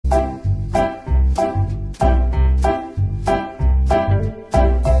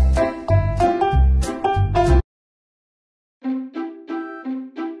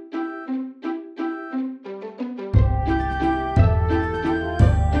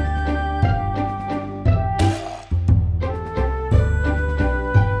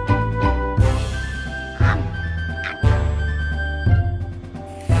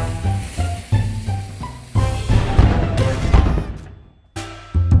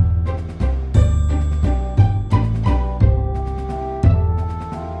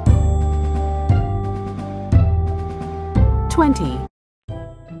20.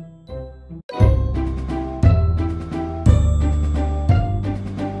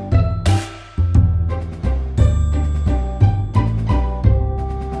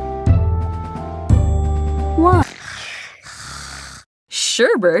 1.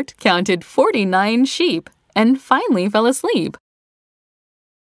 Sherbert counted 49 sheep and finally fell asleep.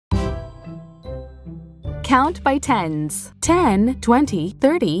 Count by tens. 10, 20,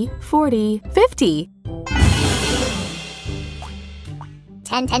 30, 40, 50.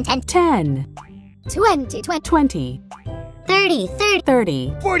 10, 10, 10. 10. 20, 20. 20. 30, 30.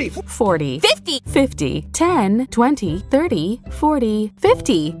 30. 40. 40. 50. 50. 10, 20, 30, 40,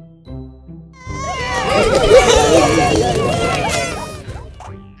 50.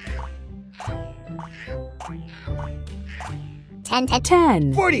 10, 10.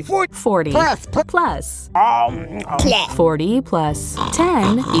 10. 40. 40. Plus. 40 plus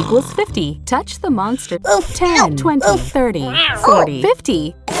 10 equals 50. Touch the monster. 10, 20, 30, 40, 50.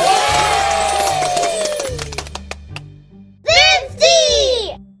 50!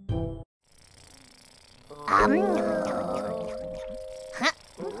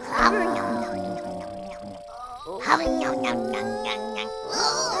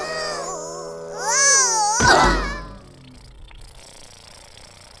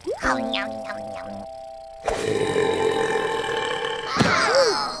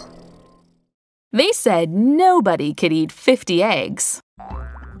 They said nobody could eat 50 eggs.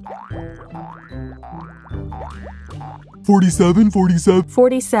 47.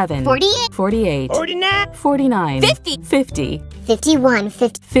 47. 48. 48. 49. 49. 50. 50. 51.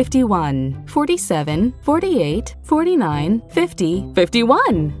 50. 51. 47. 48. 49. 50.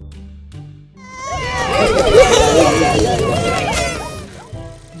 51.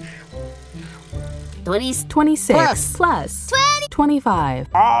 26 plus 25.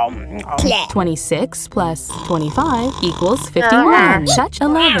 26 plus 25 equals 51. Touch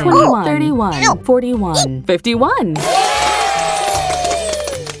 11, 21, 31, 41, 51. 51!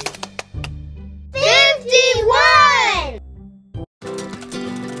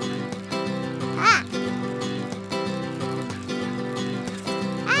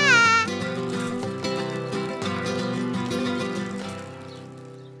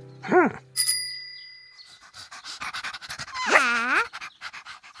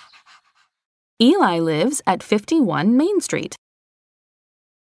 Eli lives at 51 Main Street.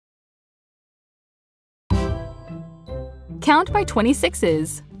 Count by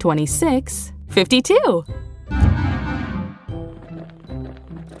 26s. 26, 52.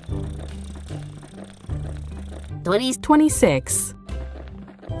 26.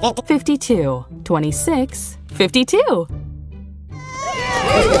 52. 26, 52.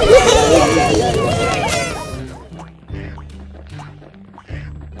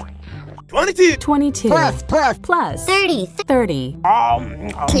 22. 22 plus 30. 30.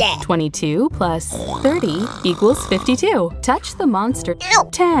 22 plus 30 equals 52. Touch the monster.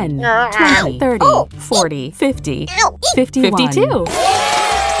 10, 20, 30, 40, 50, 51. 52. 52!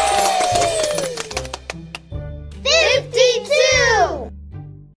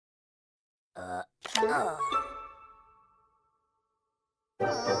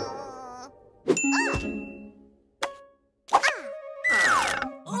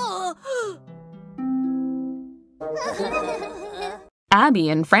 Abby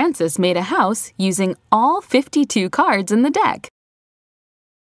and Francis made a house using all 52 cards in the deck.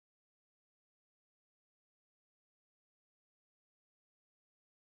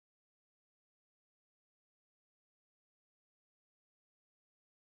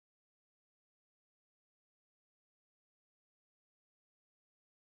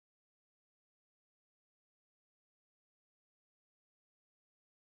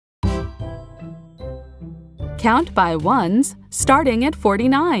 Count by ones, starting at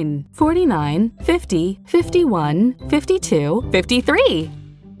 49. 49, 50, 51, 52, 53.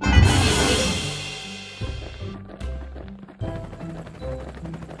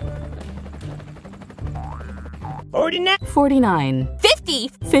 49. 50.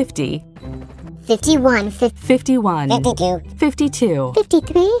 50. 51. 51. 52. 52.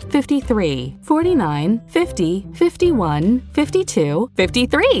 53. 53. 49. 50. 51. 52.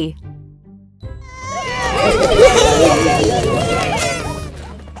 53.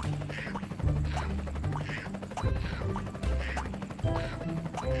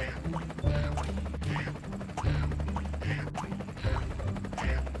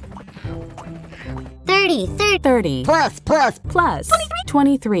 30. Plus. Plus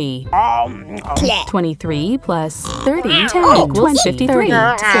 23. 23 plus 30 equals 53.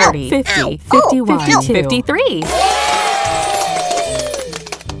 40, 50, 51, 53.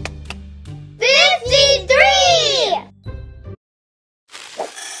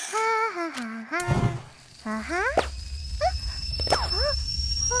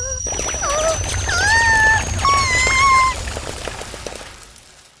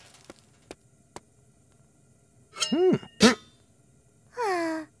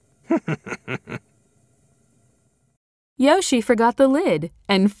 Yoshi forgot the lid,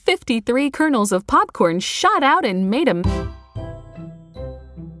 and 53 kernels of popcorn shot out and made him.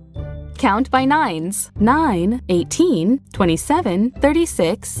 Count by nines. 9, 18, 27,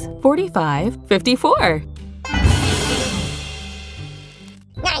 36, 45, 54.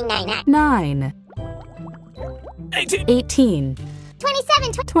 9. 18.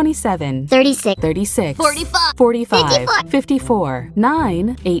 27. 36. 45. 54.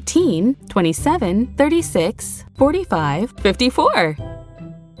 9, 18, 27, 36, 45, 54.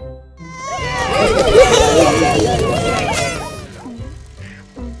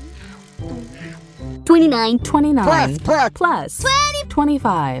 29. 29 plus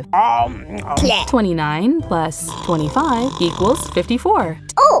 25. 29 plus 25 equals 54.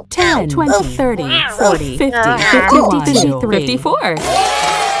 10, 20, 30, 40, 50, 51, 53, 54.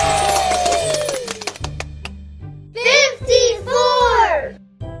 54!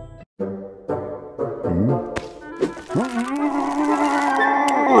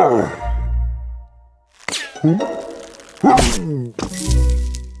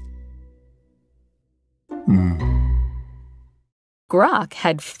 Grok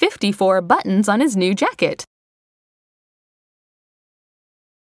had 54 buttons on his new jacket.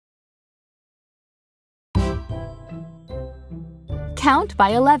 Count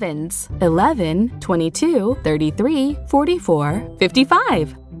by 11s. 11, 22, 33, 44,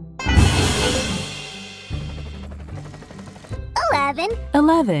 55.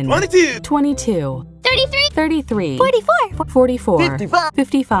 11, 22, 33, 44,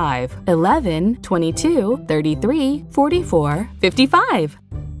 55. 11, 22, 33, 44, 55.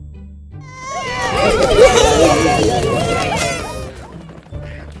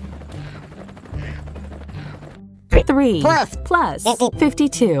 3 plus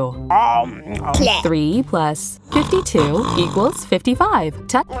 52. 3 plus 52 equals 55.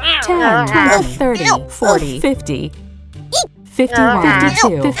 10, 20, 30, 40, 50. 51,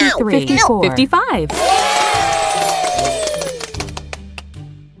 52, 53, 54, 55.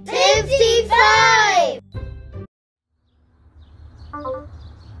 55!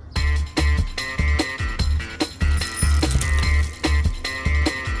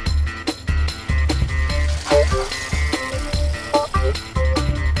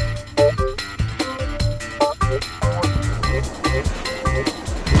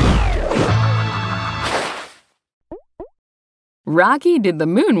 Rocky did the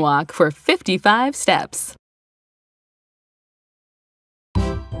moonwalk for 55 steps.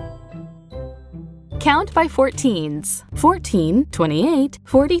 Count by 14s. 14, 28,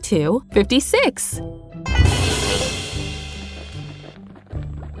 42, 56.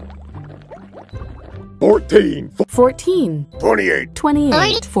 14,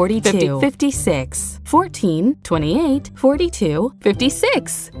 28, 42, 56. 14, 28, 42,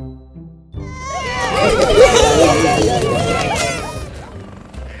 56.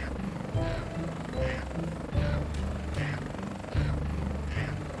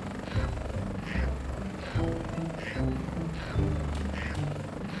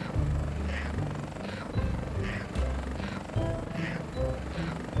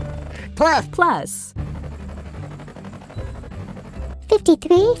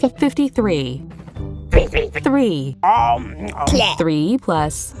 53. 53. 3. 3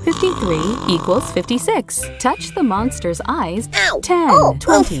 plus 53 equals 56. Touch the monster's eyes. 10,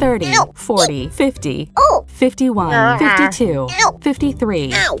 20, 30, 40, 50, 51, 52,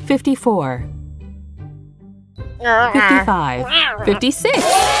 53, 54, 55, 56.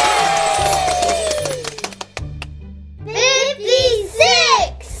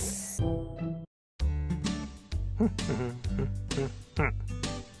 56!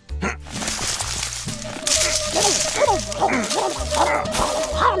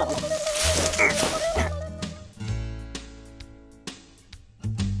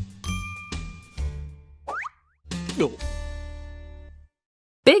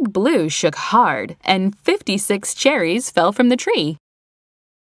 Big Blue shook hard, and 56 cherries fell from the tree.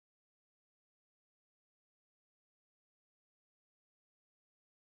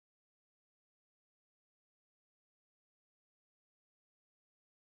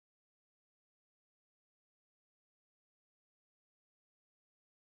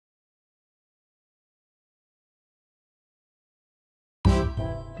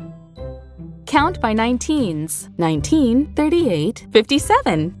 Count by 19s. 19, 38,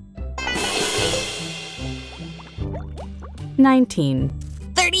 57. 19,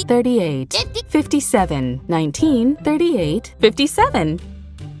 38, 57. 19, 38, 57.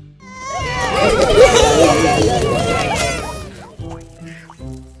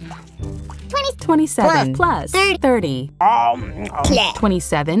 26. 27 plus 30.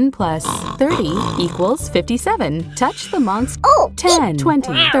 27 plus 30 equals 57. Touch the monster. 10,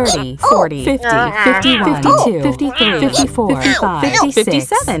 20, 30, 40, 50, 51, 52, 53, 54, 55, 56,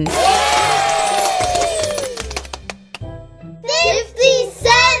 57. 57!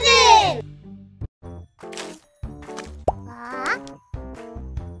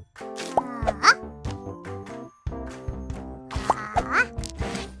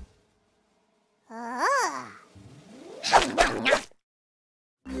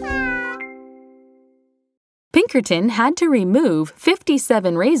 Pinkerton had to remove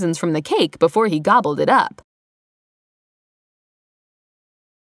 57 raisins from the cake before he gobbled it up.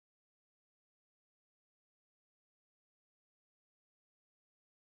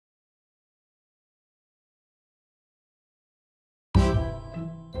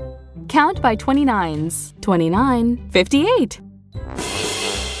 Count by 29s. 29, 58.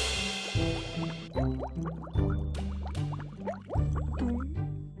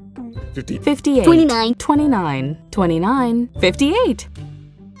 58, 29, 29, 29, 58.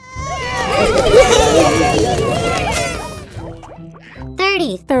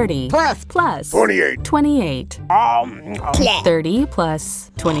 30 plus 28. 28. 30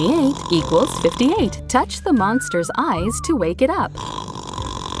 plus 28 equals 58. Touch the monster's eyes to wake it up.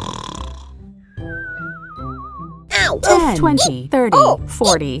 10, 20, 30,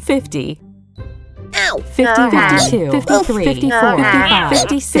 40, 50. 50, 52, 53, 54, 55,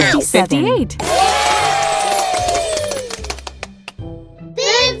 56, 58. 58!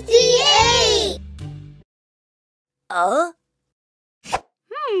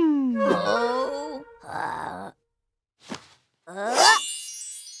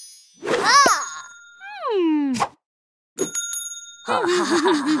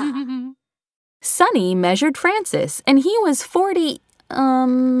 Sonny measured Francis, and he was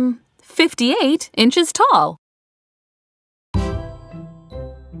 58 inches tall.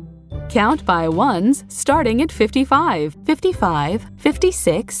 Count by ones starting at 55, 55,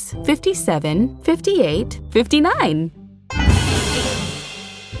 56, 57, 58, 59.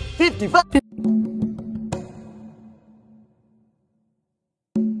 55.